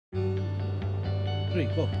3,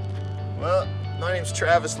 go. Well, my name's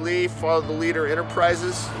Travis Lee, Follow the Leader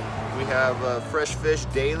Enterprises. We have fresh fish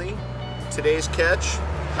daily. Today's catch,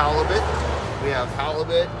 halibut. We have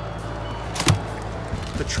halibut,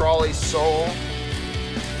 petrale sole.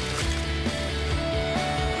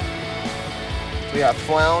 We have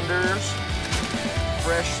flounders,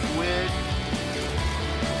 fresh squid,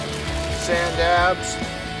 sand dabs,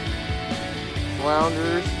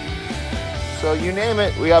 flounders. So you name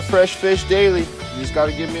it, we have fresh fish daily. You just got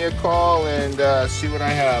to give me a call and see what I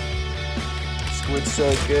have. Squid's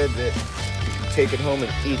so good that you can take it home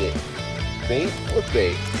and eat it. Bait? What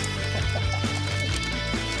bait?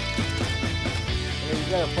 And you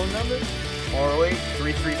got a phone number?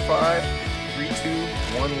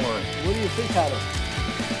 408-335-3211. What do you fish out of?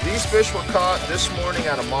 These fish were caught this morning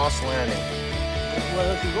at a Moss Landing.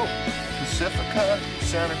 Where else you go? Pacifica,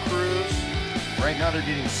 Santa Cruz. Right now they're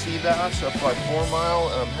getting sea bass up by 4 Mile,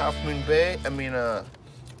 Half Moon Bay.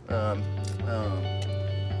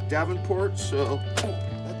 Davenport. So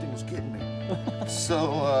that thing was getting me.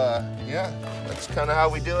 So yeah, that's kind of how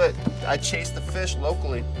we do it. I chase the fish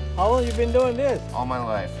locally. How long you been doing this? All my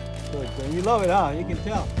life. Good. You love it, huh? You can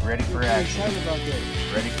tell. Ready for You're action. excited about this.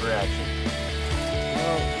 Ready for action.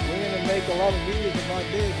 Well, we're gonna make a lot of videos about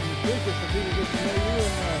this and the future so people get to know you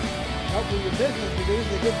and help with your business because it's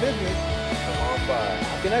a good business. Come on by.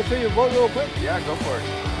 Can I show you a boat real quick? Yeah, go for it.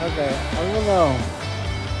 Okay, I'm gonna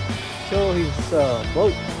show his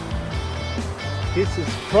boat. This is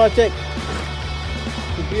project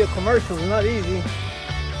to be a commercial. It's not easy.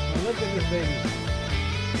 And look at this baby.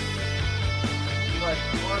 My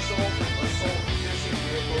commercial assault fishing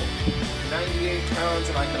vehicle, 98 pounds,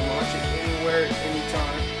 and I can launch it anywhere,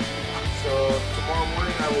 anytime. So tomorrow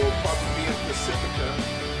morning I will probably be in Pacifica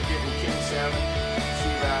getting king salmon,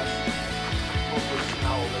 sea bass, hopefully some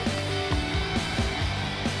halibut.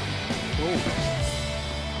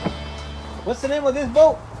 What's the name of this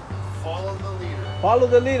boat? Follow the leader. Follow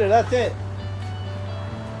the leader, that's it.